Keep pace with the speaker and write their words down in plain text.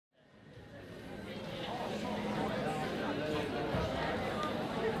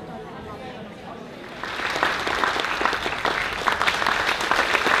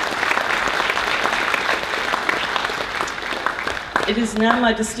It is now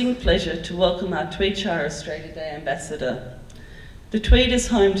my distinct pleasure to welcome our Tweed Shire Australia Day Ambassador. The Tweed is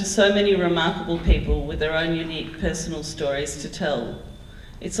home to so many remarkable people with their own unique personal stories to tell.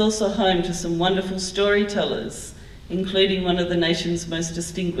 It's also home to some wonderful storytellers, including one of the nation's most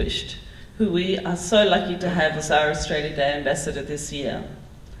distinguished, who we are so lucky to have as our Australia Day Ambassador this year.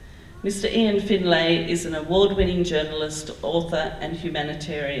 Mr. Iain Finlay is an award-winning journalist, author and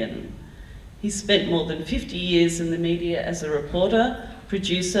humanitarian. He spent more than 50 years in the media as a reporter,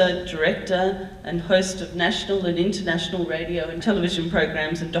 producer, director and host of national and international radio and television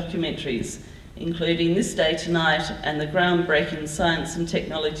programs and documentaries, including This Day Tonight and the groundbreaking science and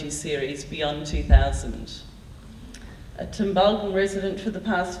technology series Beyond 2000. A Tumbulgum resident for the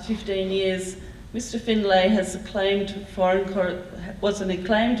past 15 years, Mr. Finlay was an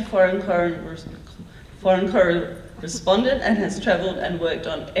acclaimed foreign correspondent and has travelled and worked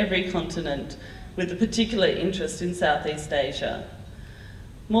on every continent with a particular interest in Southeast Asia.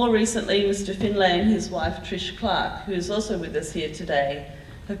 More recently, Mr. Finlay and his wife Trish Clark, who is also with us here today,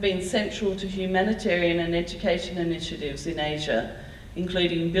 have been central to humanitarian and education initiatives in Asia,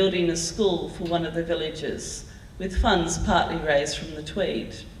 including building a school for one of the villages, with funds partly raised from the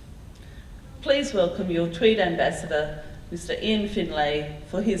Tweed. Please welcome your Tweed Ambassador, Mr. Iain Finlay,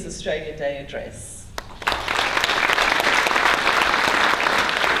 for his Australia Day address.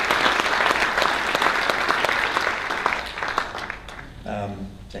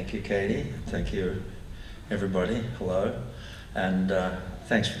 Thank you, Katie. Thank you, everybody. Hello. And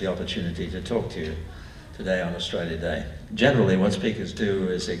thanks for the opportunity to talk to you today on Australia Day. Generally, what speakers do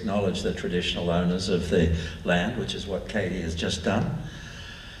is acknowledge the traditional owners of the land, which is what Katie has just done,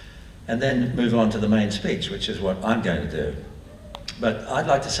 and then move on to the main speech, which is what I'm going to do. But I'd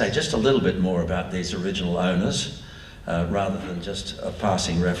like to say just a little bit more about these original owners, rather than just a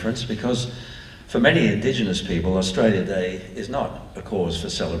passing reference, because for many Indigenous people, Australia Day is not a cause for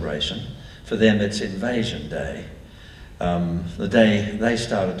celebration. For them, it's Invasion Day, the day they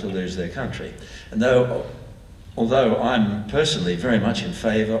started to lose their country. And although I'm personally very much in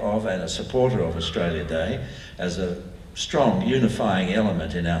favour of and a supporter of Australia Day as a strong unifying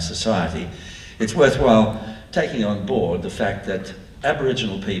element in our society, it's worthwhile taking on board the fact that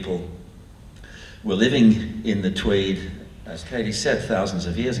Aboriginal people were living in the Tweed, as Katie said, thousands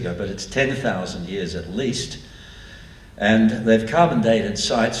of years ago, but it's 10,000 years at least. And they've carbon dated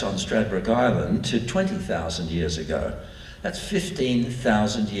sites on Stradbroke Island to 20,000 years ago. That's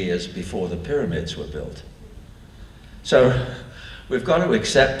 15,000 years before the pyramids were built. So we've got to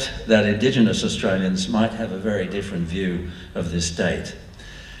accept that Indigenous Australians might have a very different view of this date.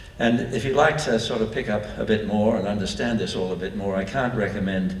 And if you'd like to sort of pick up a bit more and understand this all a bit more, I can't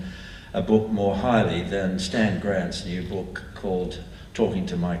recommend a book more highly than Stan Grant's new book called Talking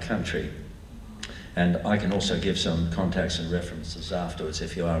to My Country. And I can also give some contacts and references afterwards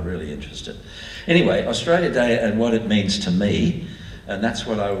if you are really interested. Anyway, Australia Day and what it means to me, and that's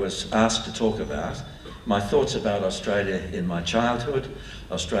what I was asked to talk about, my thoughts about Australia in my childhood,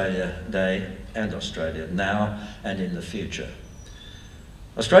 Australia Day and Australia now and in the future.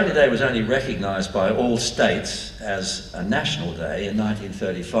 Australia Day was only recognised by all states as a national day in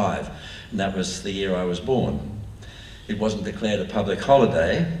 1935, and that was the year I was born. It wasn't declared a public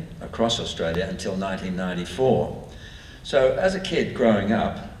holiday across Australia until 1994. So as a kid growing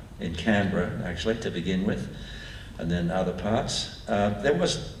up in Canberra, actually, to begin with, and then other parts, there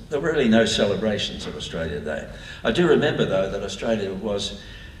were really no celebrations of Australia Day. I do remember, though, that Australia was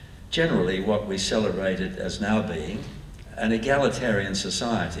generally what we celebrated as now being an egalitarian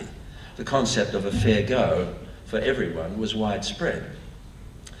society. The concept of a fair go for everyone was widespread.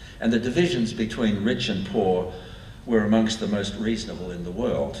 And the divisions between rich and poor were amongst the most reasonable in the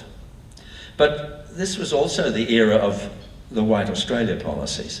world. But this was also the era of the White Australia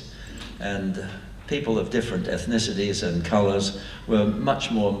policies, and people of different ethnicities and colours were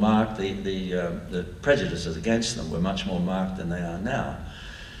much more marked, the prejudices against them were much more marked than they are now.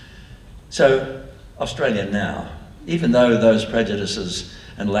 So Australia now, even though those prejudices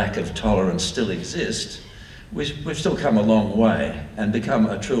and lack of tolerance still exist, we've still come a long way and become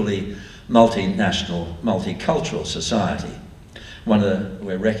a truly multinational, multicultural society.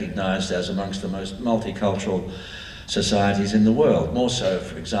 We're recognised as amongst the most multicultural societies in the world, more so,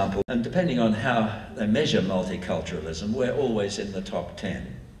 for example, and depending on how they measure multiculturalism, we're always in the top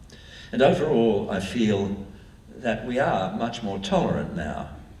 10. And overall, I feel that we are much more tolerant now.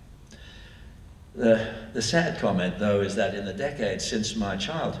 The sad comment, though, is that in the decades since my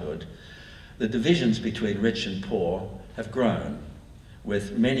childhood, the divisions between rich and poor have grown,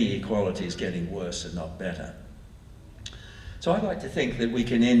 with many equalities getting worse and not better. So I'd like to think that we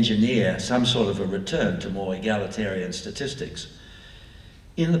can engineer some sort of a return to more egalitarian statistics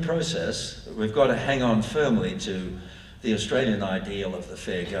in the process, we've got to hang on firmly to the Australian ideal of the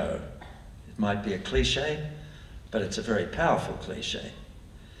fair go. It might be a cliche, but it's a very powerful cliche.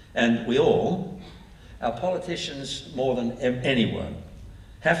 And we all, our politicians more than anyone,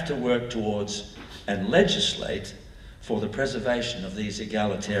 have to work towards and legislate for the preservation of these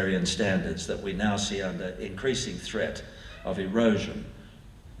egalitarian standards that we now see under increasing threat of erosion,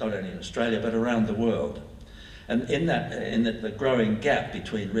 not only in Australia but around the world. And in the growing gap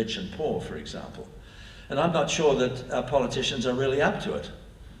between rich and poor, for example. And I'm not sure that our politicians are really up to it,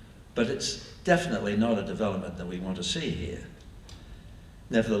 but it's definitely not a development that we want to see here.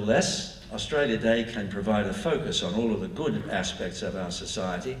 Nevertheless, Australia Day can provide a focus on all of the good aspects of our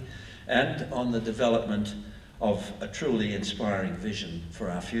society and on the development of a truly inspiring vision for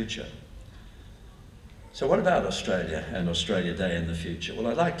our future. So what about Australia and Australia Day in the future? Well,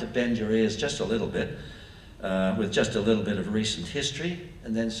 I'd like to bend your ears just a little bit with just a little bit of recent history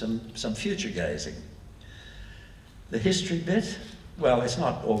and then some future gazing. The history bit, well, it's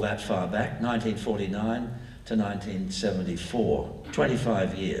not all that far back, 1949 to 1974,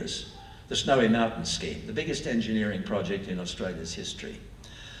 25 years. The Snowy Mountain Scheme, the biggest engineering project in Australia's history,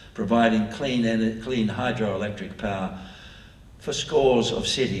 providing clean hydroelectric power for scores of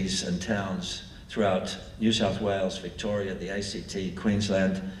cities and towns throughout New South Wales, Victoria, the ACT,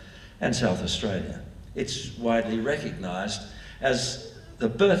 Queensland, and South Australia. It's widely recognised as the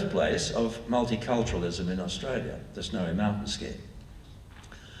birthplace of multiculturalism in Australia, the Snowy Mountain Scheme.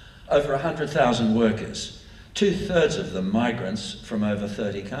 Over 100,000 workers, 2/3 of them migrants from over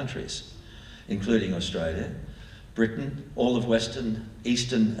 30 countries, including Australia, Britain, all of Western,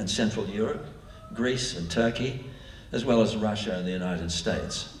 Eastern and Central Europe, Greece and Turkey, as well as Russia and the United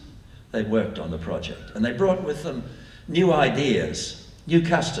States. They worked on the project and they brought with them new ideas, new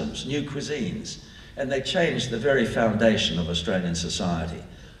customs, new cuisines, and they changed the very foundation of Australian society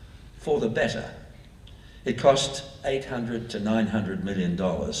for the better. It cost $800 to $900 million,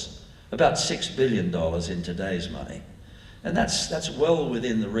 about $6 billion in today's money. And that's well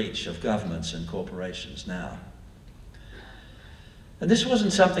within the reach of governments and corporations now. And this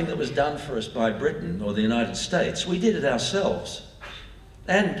wasn't something that was done for us by Britain or the United States. We did it ourselves.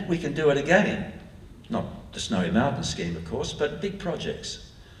 And we can do it again. Not the Snowy Mountain Scheme, of course, but big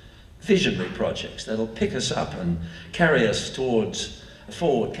projects, visionary projects that'll pick us up and carry us forward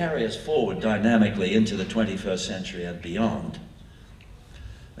dynamically into the 21st century and beyond.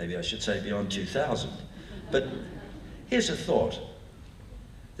 Maybe I should say beyond 2000. But here's a thought.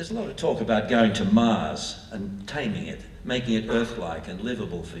 There's a lot of talk about going to Mars and taming it, making it Earth-like and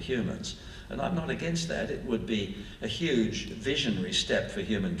livable for humans. And I'm not against that. It would be a huge visionary step for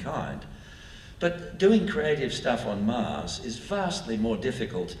humankind. But doing creative stuff on Mars is vastly more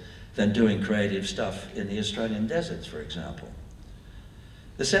difficult than doing creative stuff in the Australian deserts, for example.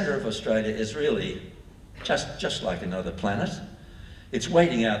 The centre of Australia is really just like another planet. It's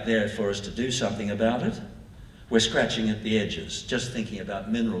waiting out there for us to do something about it. We're scratching at the edges, just thinking about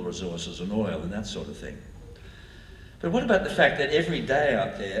mineral resources and oil and that sort of thing. But what about the fact that every day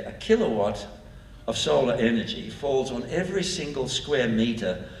out there, a kilowatt of solar energy falls on every single square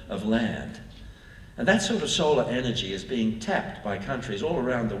metre of land? And that sort of solar energy is being tapped by countries all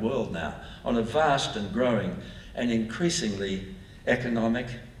around the world now on a vast and growing and increasingly economic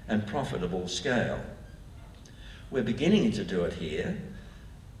and profitable scale. We're beginning to do it here,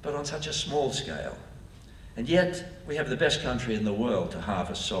 but on such a small scale. And yet, we have the best country in the world to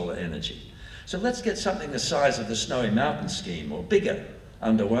harvest solar energy. So let's get something the size of the Snowy Mountain Scheme, or bigger,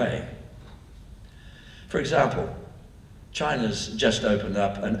 underway. For example, China's just opened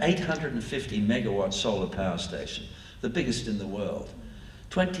up an 850 megawatt solar power station, the biggest in the world.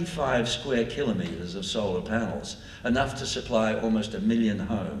 25 square kilometres of solar panels, enough to supply almost 1 million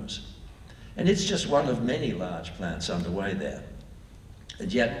homes. And it's just one of many large plants underway there.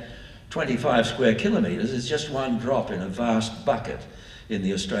 And yet, 25 square kilometres is just one drop in a vast bucket in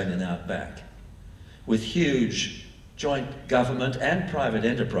the Australian outback. With huge joint government and private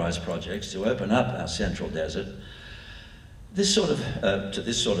enterprise projects to open up our central desert, to this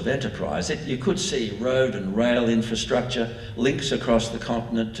sort of enterprise, you could see road and rail infrastructure, links across the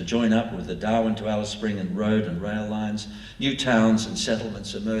continent to join up with the Darwin to Alice Spring and road and rail lines, new towns and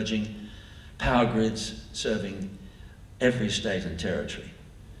settlements emerging, power grids serving every state and territory.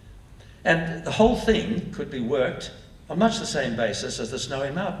 And the whole thing could be worked on much the same basis as the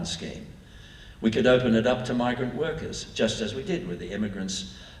Snowy Mountain Scheme. We could open it up to migrant workers, just as we did with the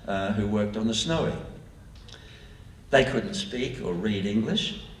immigrants who worked on the Snowy. They couldn't speak or read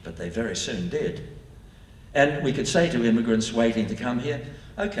English, but they very soon did. And we could say to immigrants waiting to come here,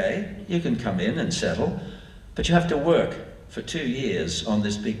 okay, you can come in and settle, but you have to work for 2 years on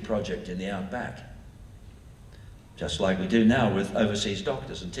this big project in the outback. Just like we do now with overseas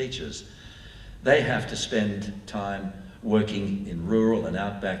doctors and teachers. They have to spend time working in rural and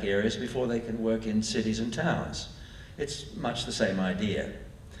outback areas before they can work in cities and towns. It's much the same idea.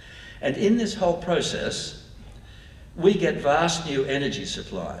 And in this whole process, we get vast new energy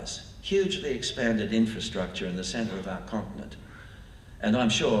supplies, hugely expanded infrastructure in the centre of our continent. And I'm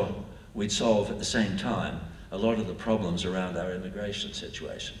sure we'd solve at the same time a lot of the problems around our immigration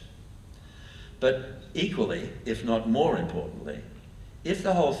situation. But equally, if not more importantly, if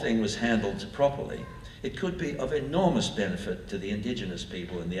the whole thing was handled properly, it could be of enormous benefit to the Indigenous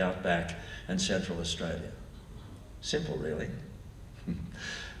people in the outback and Central Australia. Simple, really.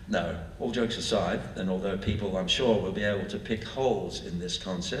 No, all jokes aside, and although people, I'm sure, will be able to pick holes in this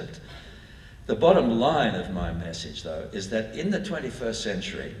concept, the bottom line of my message, though, is that in the 21st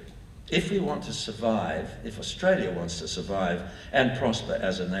century, if we want to survive, if Australia wants to survive and prosper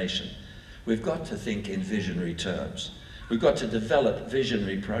as a nation, we've got to think in visionary terms. We've got to develop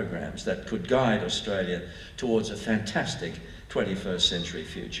visionary programs that could guide Australia towards a fantastic 21st century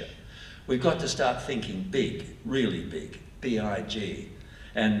future. We've got to start thinking big, really big, B-I-G.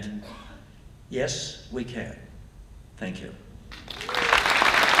 And yes, we can. Thank you.